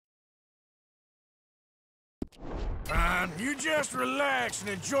Fine. You just relax and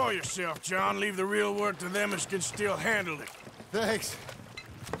enjoy yourself, John. Leave the real work to them as can still handle it. Thanks.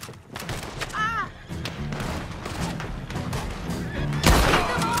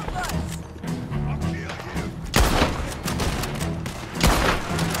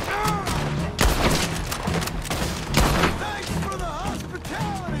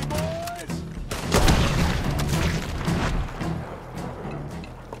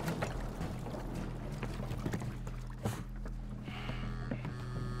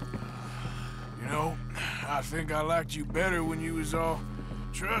 I think I liked you better when you was all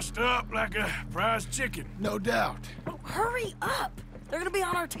trussed up like a prize chicken. No doubt. Oh, hurry up! They're gonna be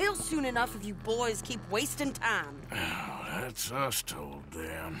on our tails soon enough if you boys keep wasting time. Oh, that's us told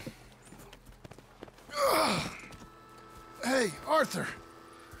them. Hey, Arthur.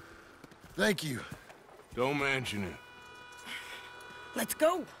 Thank you. Don't mention it. Let's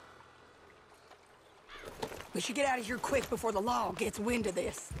go. We should get out of here quick before the law gets wind of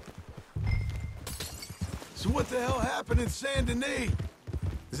this. So what the hell happened in Saint Denis?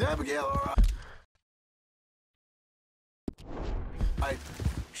 Is Abigail all right?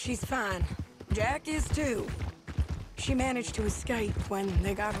 She's fine. Jack is too. She managed to escape when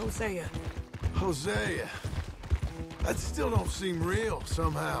they got Hosea. Hosea. That still don't seem real,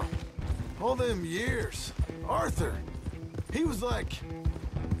 somehow. All them years. Arthur. He was like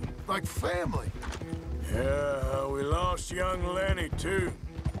family. Yeah, we lost young Lenny, too.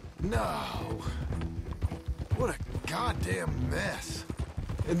 No. What a goddamn mess.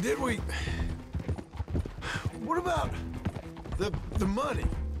 And did we... What about the money?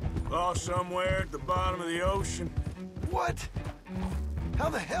 Lost somewhere at the bottom of the ocean. What? How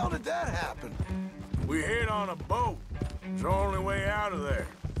the hell did that happen? We hit on a boat. It's the only way out of there.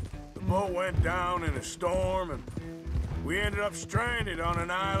 The boat went down in a storm, and we ended up stranded on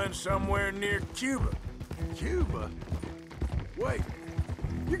an island somewhere near Cuba. Cuba? Wait,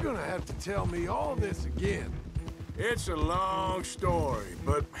 you're gonna have to tell me all this again. It's a long story,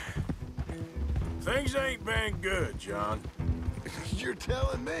 but things ain't been good, John. You're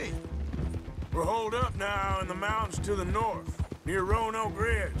telling me? We're holed up now in the mountains to the north, near Roanoke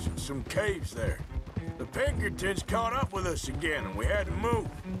Ridge, and some caves there. The Pinkertons caught up with us again, and we had to move.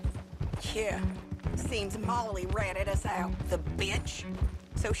 Yeah, seems Molly ratted us out, the bitch.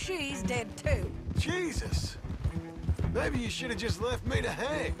 So she's dead too. Jesus! Maybe you should have just left me to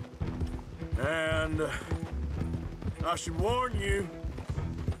hang. And I should warn you,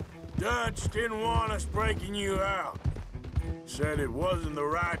 Dutch didn't want us breaking you out. Said it wasn't the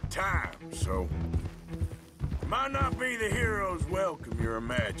right time, so... Might not be the hero's welcome you're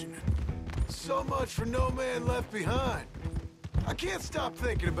imagining. So much for no man left behind. I can't stop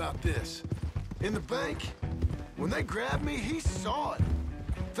thinking about this. In the bank, when they grabbed me, he saw it.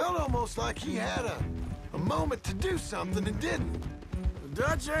 Felt almost like he had a moment to do something and didn't.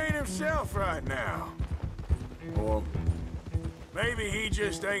 Dutch ain't himself right now. Or maybe he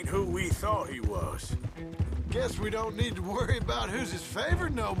just ain't who we thought he was. Guess we don't need to worry about who's his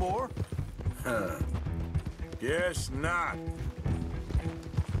favorite no more. Huh. Guess not.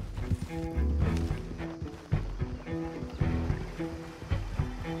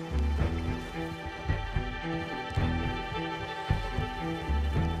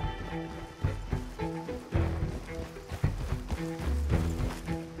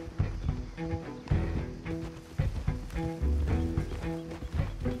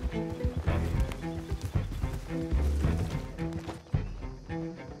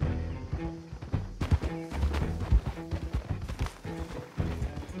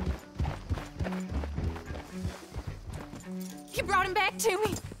 You brought him back to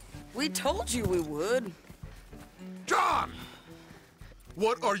me. We told you we would. John!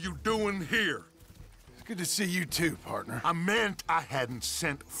 What are you doing here? It's good to see you too, partner. I meant I hadn't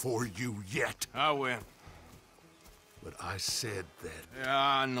sent for you yet. I went. But I said that. Yeah,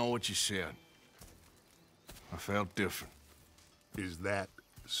 I know what you said. I felt different. Is that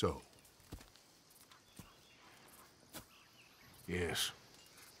so? Yes.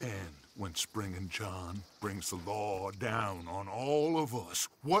 And when Spring and John brings the law down on all of us,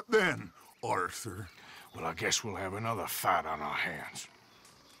 what then, Arthur? Well, I guess we'll have another fight on our hands.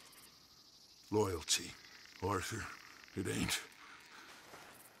 Loyalty, Arthur, it ain't.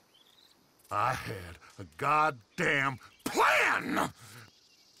 I had a goddamn plan!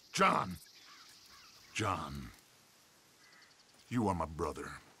 John, you are my brother.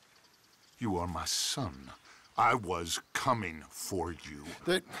 You are my son. I was coming for you.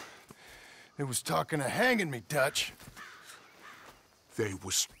 They was talking of hanging me, Dutch. They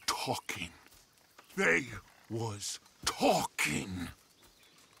was talking. They was talking.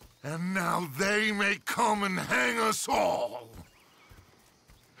 And now they may come and hang us all.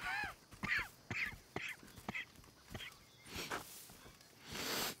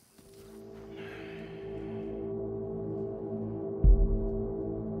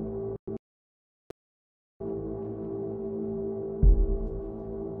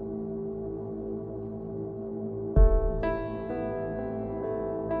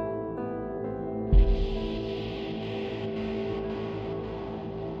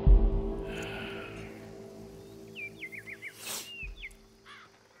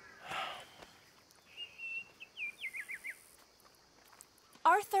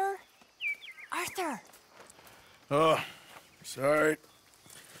 Arthur! Arthur! Oh, sorry.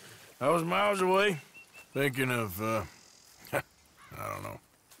 I was miles away, thinking of, I don't know.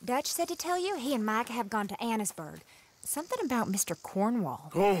 Dutch said to tell you he and Micah have gone to Annesburg. Something about Mr. Cornwall.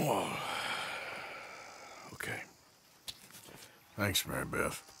 Cornwall. Okay. Thanks, Mary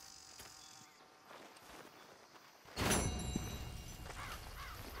Beth.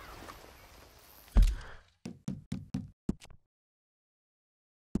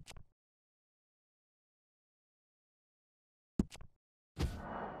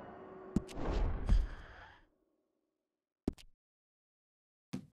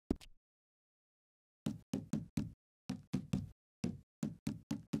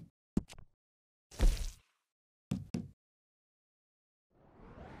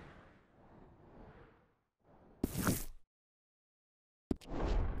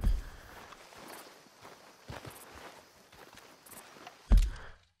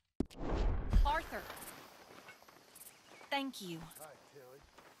 Arthur! Thank you.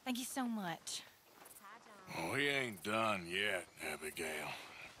 Thank you so much. Oh, he ain't done yet, Abigail.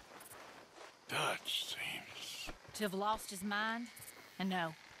 Dutch seems... To have lost his mind? And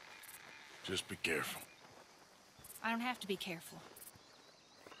no, Just be careful. I don't have to be careful.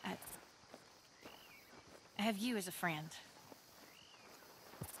 I have you as a friend.